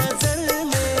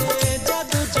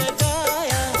जादू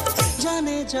जगाया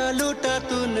जाने जा लूटा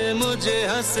तूने मुझे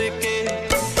हंस के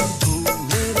तू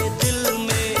मेरे दिल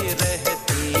में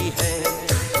रहती है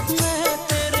मैं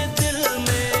तेरे दिल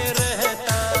में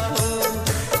रहता हूँ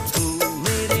तू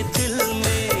मेरे दिल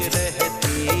में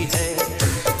रहती है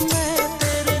मैं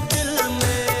तेरे दिल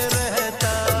में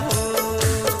रहता हूँ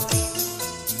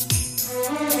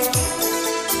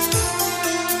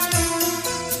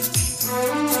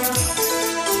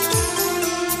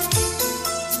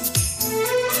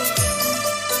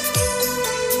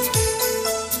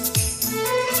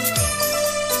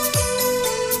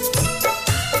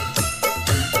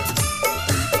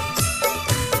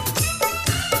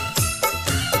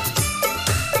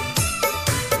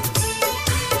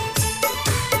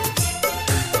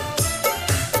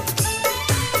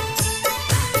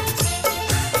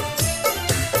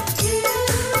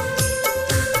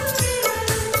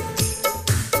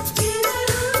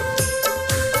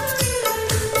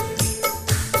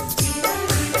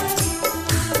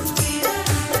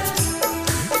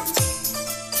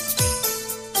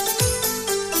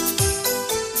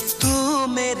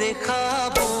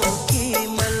ख्वाबों की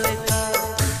मलका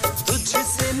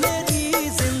तुझसे मेरी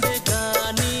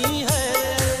जिंदगानी है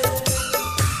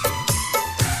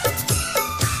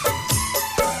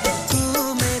तू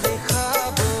मेरे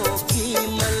ख्वाबों की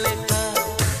मलका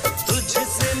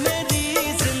तुझसे मेरी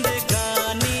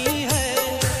जिंदगानी है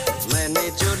मैंने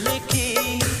जो लिखी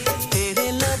तेरे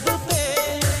लब पे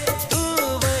तू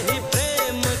वही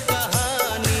प्रेम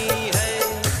कहानी है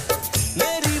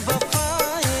मेरी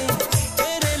वफाएं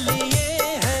तेरे लिए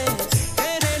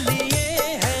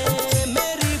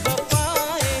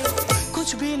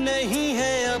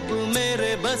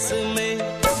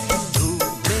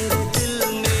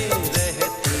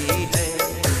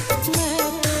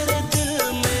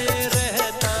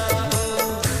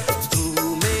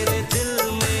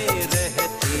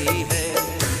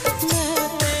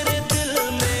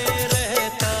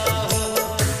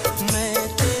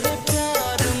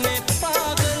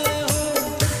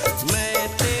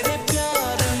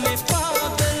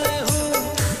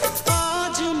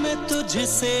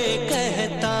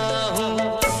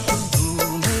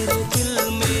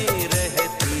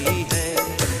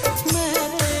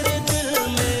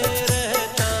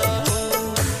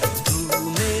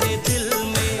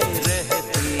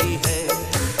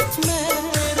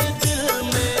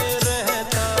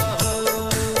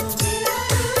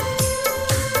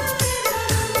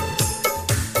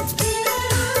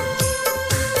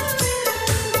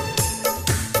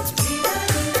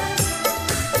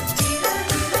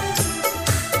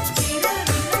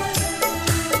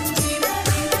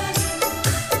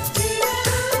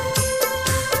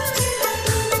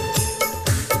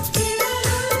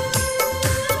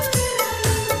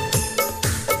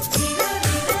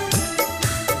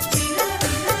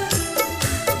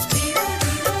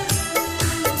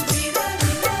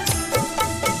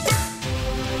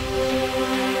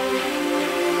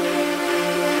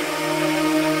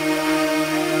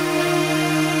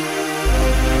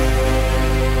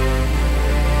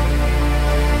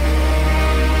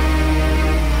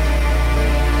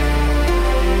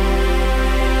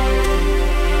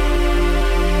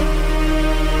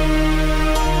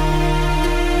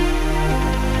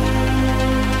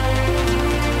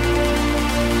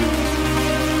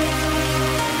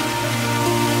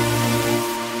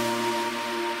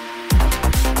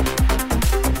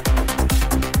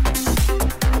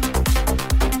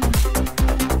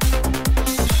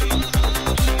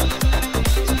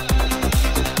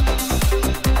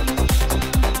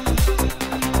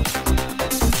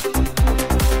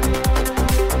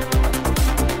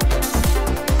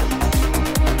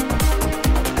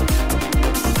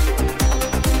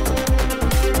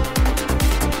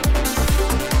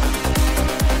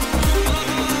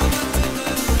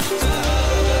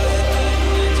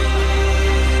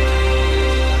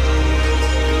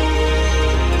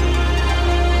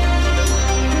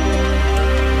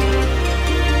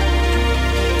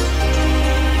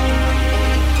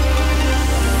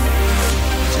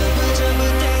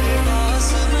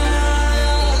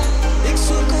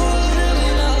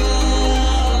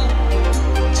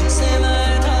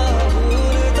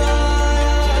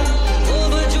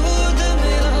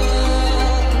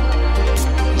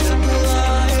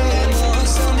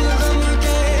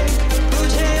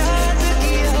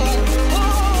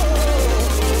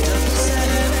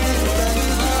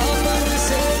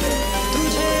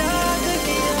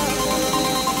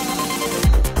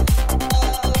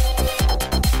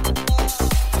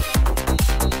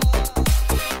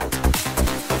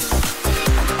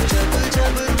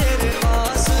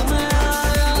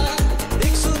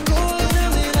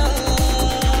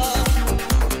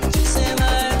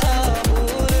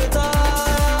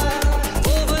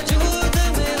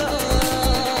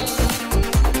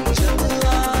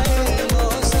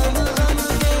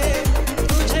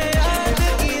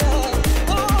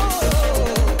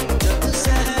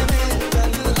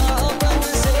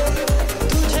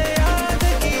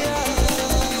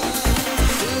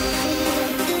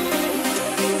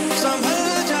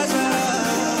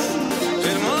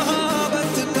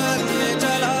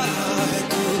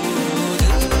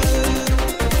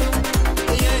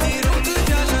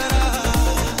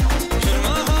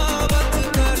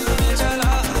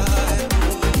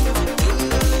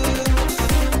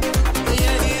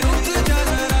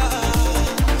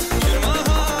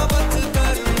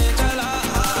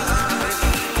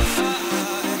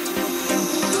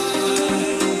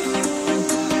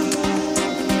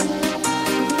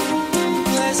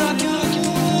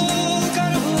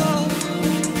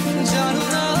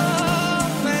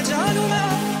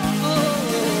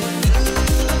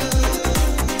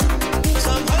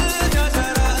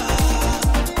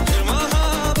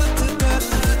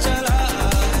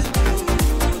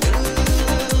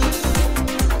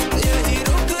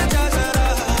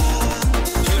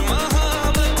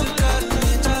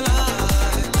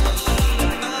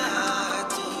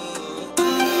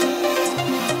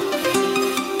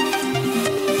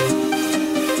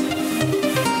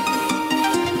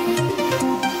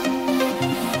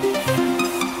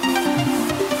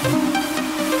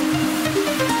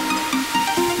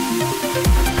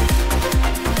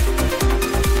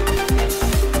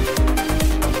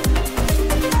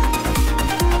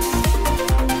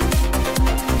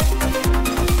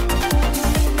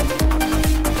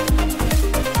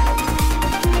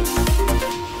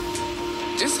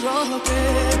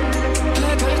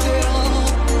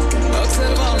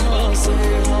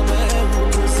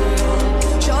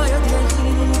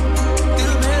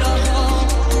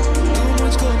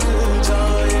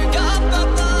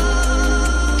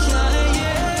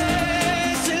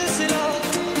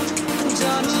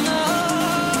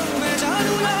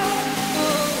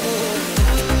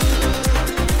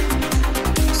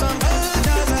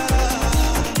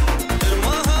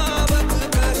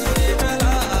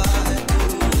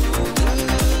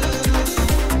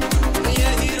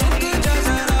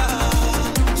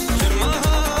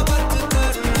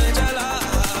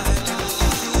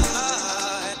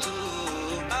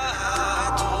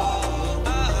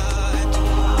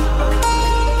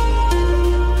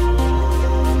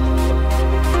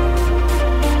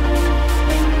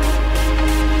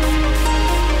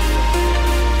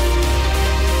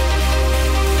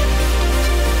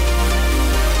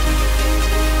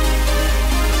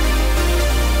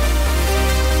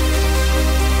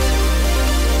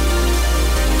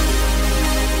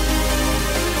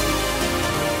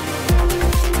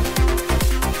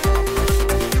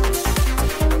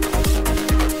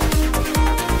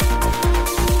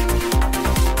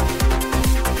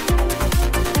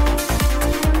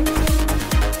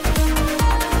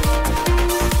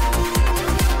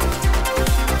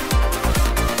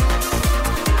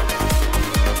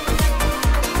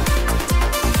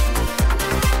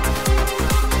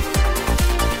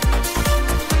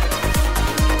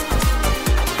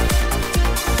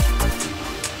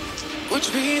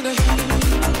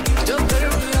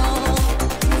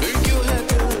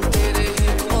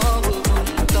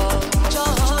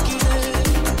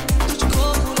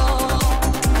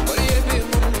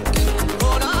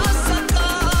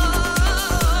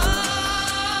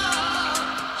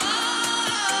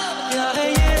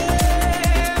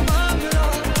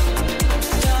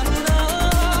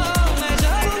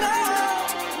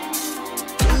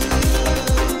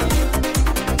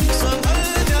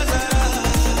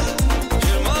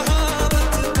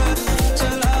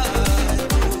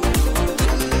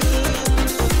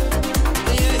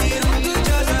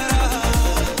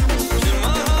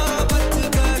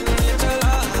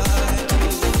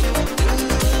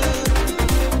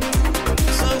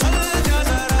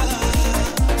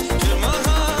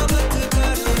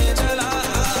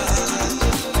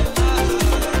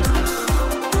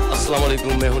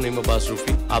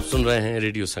आप सुन रहे हैं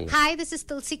radio Sangam Hi, this is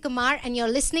Tulsi Kumar and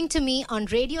you're listening to me on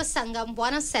Radio Sangam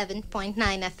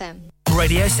 107.9 FM.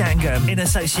 Radio Sangam in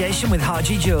association with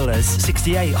Haji Jewellers,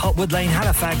 68 Hotwood Lane,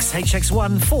 Halifax,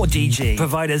 HX1 4DG.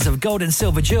 Providers of gold and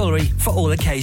silver jewellery for all occasions.